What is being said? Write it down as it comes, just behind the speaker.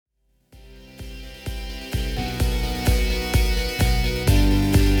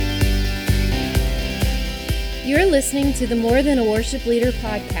You're listening to the More Than a Worship Leader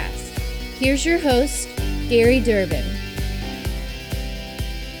podcast. Here's your host, Gary Durbin.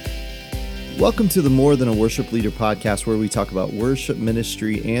 Welcome to the More Than a Worship Leader podcast, where we talk about worship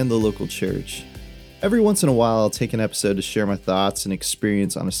ministry and the local church. Every once in a while, I'll take an episode to share my thoughts and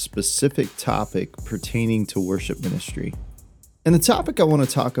experience on a specific topic pertaining to worship ministry. And the topic I want to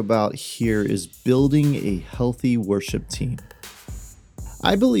talk about here is building a healthy worship team.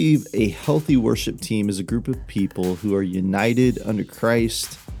 I believe a healthy worship team is a group of people who are united under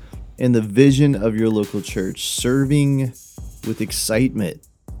Christ and the vision of your local church, serving with excitement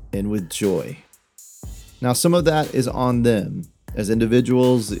and with joy. Now, some of that is on them. As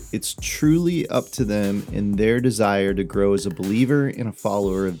individuals, it's truly up to them in their desire to grow as a believer and a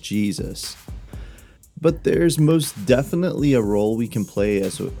follower of Jesus. But there's most definitely a role we can play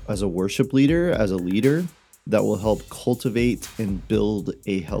as a worship leader, as a leader, that will help cultivate and build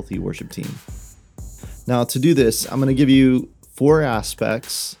a healthy worship team. Now, to do this, I'm going to give you 4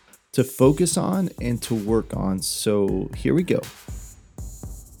 aspects to focus on and to work on. So here we go.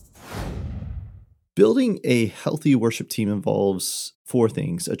 Building a healthy worship team involves 4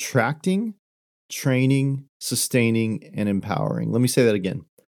 things: attracting, training, sustaining, and empowering. Let me say that again.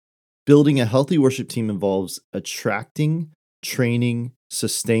 Building a healthy worship team involves attracting, training,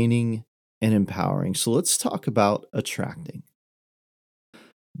 sustaining, and empowering. So let's talk about attracting.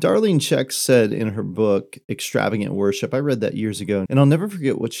 Darlene Zschech said in her book, Extravagant Worship, I read that years ago, and I'll never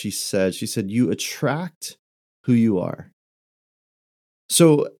forget what she said. She said, "You attract who you are."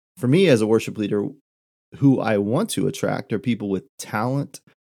 So for me as a worship leader, who I want to attract are people with talent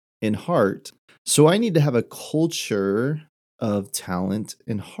and heart. So I need to have a culture of talent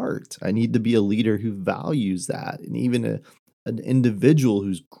and heart. I need to be a leader who values that, and even an individual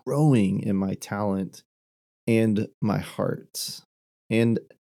who's growing in my talent and my heart. And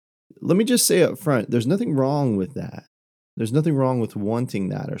let me just say up front, there's nothing wrong with that. There's nothing wrong with wanting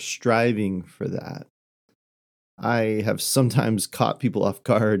that or striving for that. I have sometimes caught people off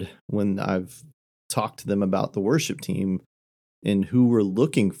guard when I've talked to them about the worship team and who we're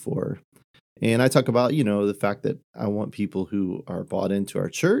looking for. And I talk about, the fact that I want people who are bought into our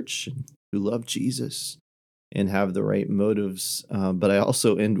church, who love Jesus and have the right motives. But I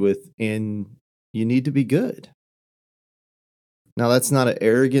also end with, and you need to be good. Now, that's not an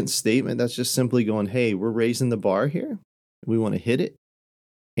arrogant statement. That's just simply going, hey, we're raising the bar here. We want to hit it.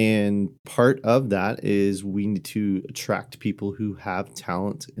 And part of that is we need to attract people who have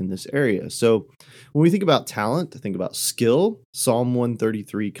talent in this area. So when we think about talent, think about skill. Psalm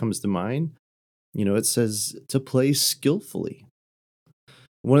 133 comes to mind. It says to play skillfully.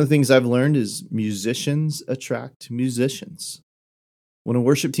 One of the things I've learned is musicians attract musicians. When a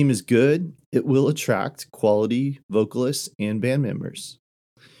worship team is good, it will attract quality vocalists and band members.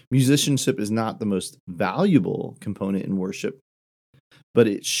 Musicianship is not the most valuable component in worship, but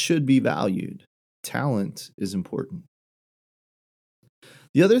it should be valued. Talent is important.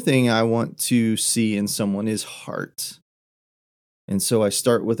 The other thing I want to see in someone is heart. And so I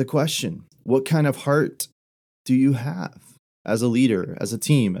start with a question. What kind of heart do you have as a leader, as a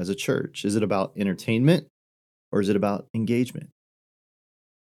team, as a church? Is it about entertainment or is it about engagement?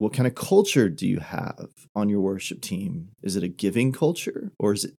 What kind of culture do you have on your worship team? Is it a giving culture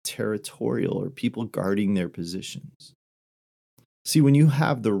or is it territorial or people guarding their positions? See, when you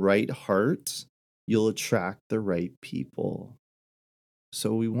have the right heart, you'll attract the right people.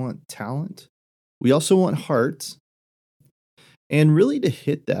 So we want talent. We also want heart. And really to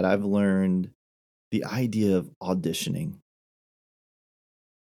hit that, I've learned the idea of auditioning.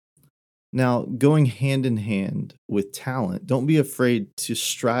 Now, going hand in hand with talent, don't be afraid to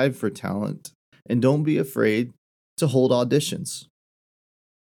strive for talent, and don't be afraid to hold auditions.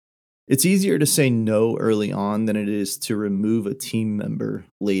 It's easier to say no early on than it is to remove a team member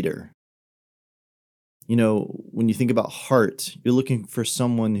later. When you think about heart, you're looking for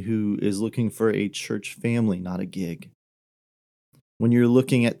someone who is looking for a church family, not a gig. When you're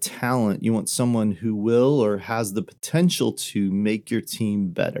looking at talent, you want someone who will or has the potential to make your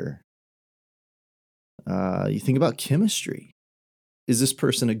team better. You think about chemistry. Is this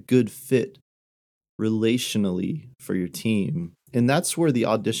person a good fit relationally for your team? And that's where the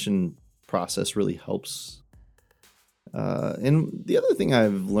audition process really helps. And the other thing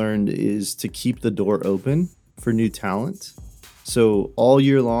I've learned is to keep the door open for new talent. So all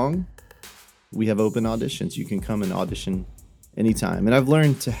year long, we have open auditions. You can come and audition anytime. And I've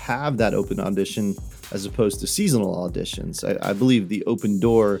learned to have that open audition as opposed to seasonal auditions. I believe the open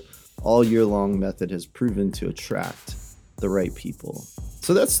door all year long method has proven to attract the right people.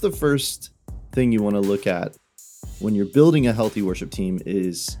 So that's the first thing you want to look at when you're building a healthy worship team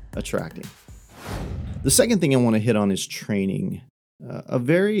is attracting. The second thing I want to hit on is training. A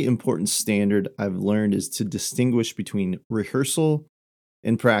very important standard I've learned is to distinguish between rehearsal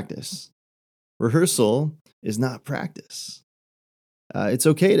and practice. Rehearsal is not practice. It's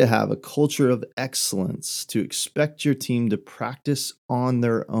okay to have a culture of excellence, to expect your team to practice on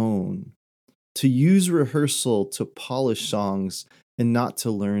their own, to use rehearsal to polish songs and not to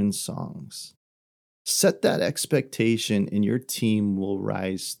learn songs. Set that expectation and your team will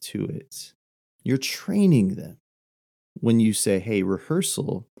rise to it. You're training them when you say, hey,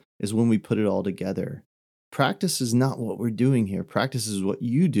 rehearsal is when we put it all together. Practice is not what we're doing here. Practice is what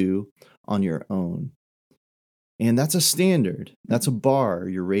you do on your own. And that's a standard. That's a bar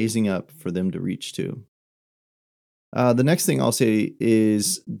you're raising up for them to reach to. The next thing I'll say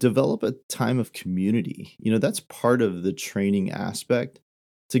is develop a time of community. That's part of the training aspect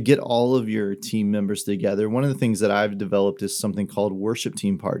to get all of your team members together. One of the things that I've developed is something called worship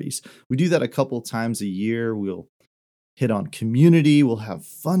team parties. We do that a couple times a year. We'll hit on community, we'll have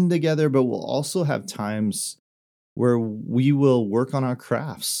fun together, but we'll also have times where we will work on our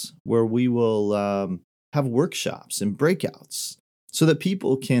crafts, where we will have workshops and breakouts so that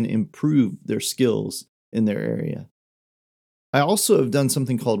people can improve their skills in their area. I also have done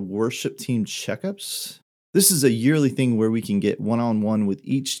something called worship team checkups. This is a yearly thing where we can get one-on-one with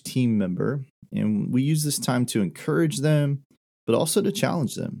each team member, and we use this time to encourage them, but also to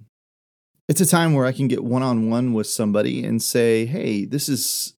challenge them. It's a time where I can get one-on-one with somebody and say, hey, this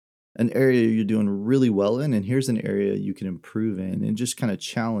is an area you're doing really well in, and here's an area you can improve in, and just kind of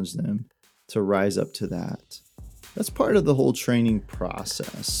challenge them to rise up to that. That's part of the whole training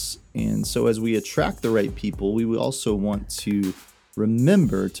process. And so as we attract the right people, we will also want to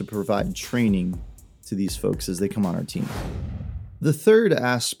remember to provide training to these folks as they come on our team. The third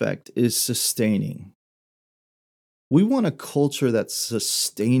aspect is sustaining. We want a culture that's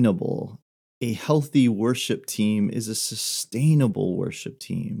sustainable. A healthy worship team is a sustainable worship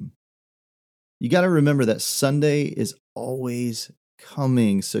team. You got to remember that Sunday is always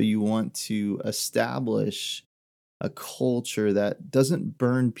coming, so you want to establish a culture that doesn't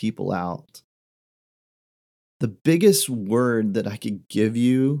burn people out. The biggest word that I could give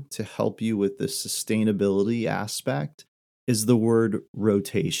you to help you with the sustainability aspect is the word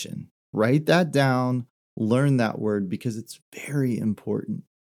rotation. Write that down, learn that word because it's very important.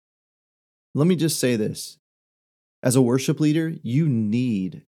 Let me just say this. As a worship leader, you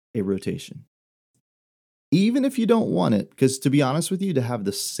need a rotation. Even if you don't want it, because to be honest with you, to have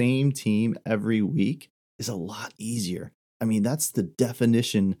the same team every week is a lot easier. I mean, that's the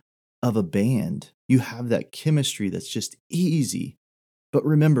definition of a band. You have that chemistry that's just easy. But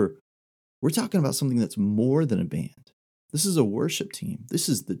remember, we're talking about something that's more than a band. This is a worship team. This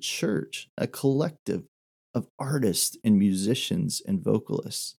is the church, a collective of artists and musicians and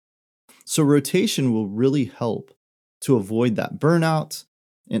vocalists. So rotation will really help to avoid that burnout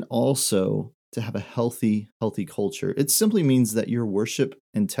and also to have a healthy culture. It simply means that your worship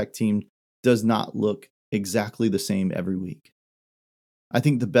and tech team does not look exactly the same every week. I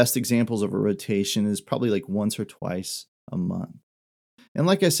think the best examples of a rotation is probably like once or twice a month. And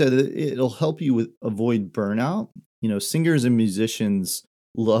like I said, it'll help you avoid burnout. Singers and musicians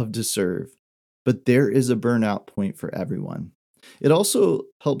love to serve, but there is a burnout point for everyone. It also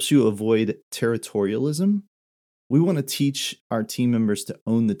helps you avoid territorialism. We want to teach our team members to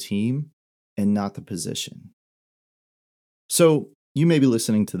own the team and not the position. So you may be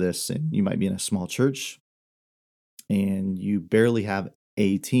listening to this and you might be in a small church and you barely have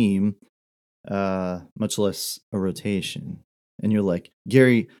a team, much less a rotation. And you're like,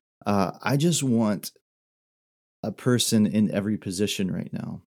 Gary, I just want a person in every position right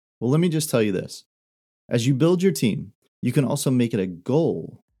now. Well, let me just tell you this. As you build your team, you can also make it a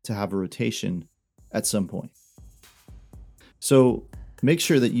goal to have a rotation at some point. So make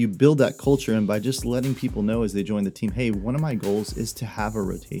sure that you build that culture in by just letting people know as they join the team, hey, one of my goals is to have a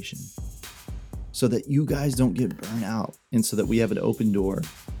rotation so that you guys don't get burnt out and so that we have an open door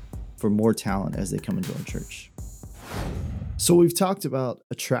for more talent as they come into our church. So we've talked about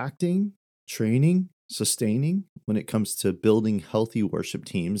attracting, training, sustaining when it comes to building healthy worship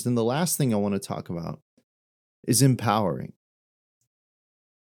teams. And the last thing I want to talk about is empowering.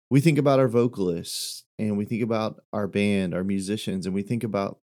 We think about our vocalists and we think about our band, our musicians, and we think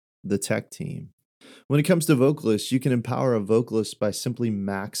about the tech team. When it comes to vocalists, you can empower a vocalist by simply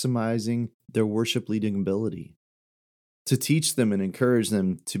maximizing their worship leading ability, to teach them and encourage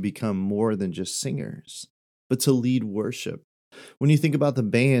them to become more than just singers, but to lead worship. When you think about the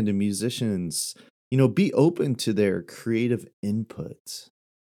band and musicians, be open to their creative input.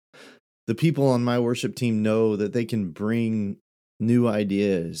 The people on my worship team know that they can bring new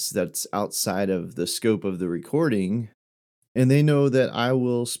ideas that's outside of the scope of the recording, and they know that I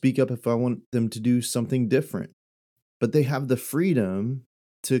will speak up if I want them to do something different. But they have the freedom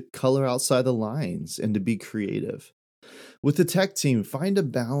to color outside the lines and to be creative. With the tech team, find a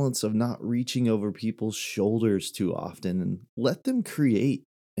balance of not reaching over people's shoulders too often and let them create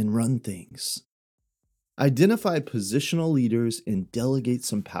and run things. Identify positional leaders and delegate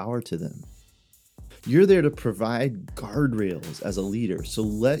some power to them. You're there to provide guardrails as a leader, so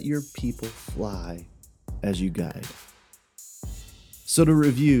let your people fly as you guide. So to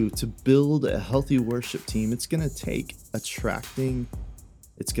review, to build a healthy worship team, it's going to take attracting,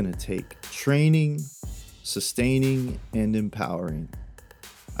 it's going to take training, sustaining, and empowering.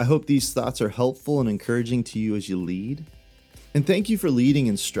 I hope these thoughts are helpful and encouraging to you as you lead. And thank you for leading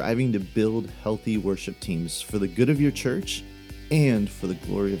and striving to build healthy worship teams for the good of your church and for the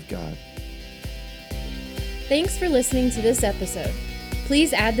glory of God. Thanks for listening to this episode.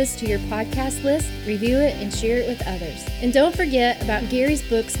 Please add this to your podcast list, review it, and share it with others. And don't forget about Gary's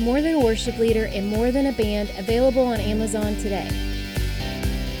books, More Than a Worship Leader and More Than a Band, available on Amazon today.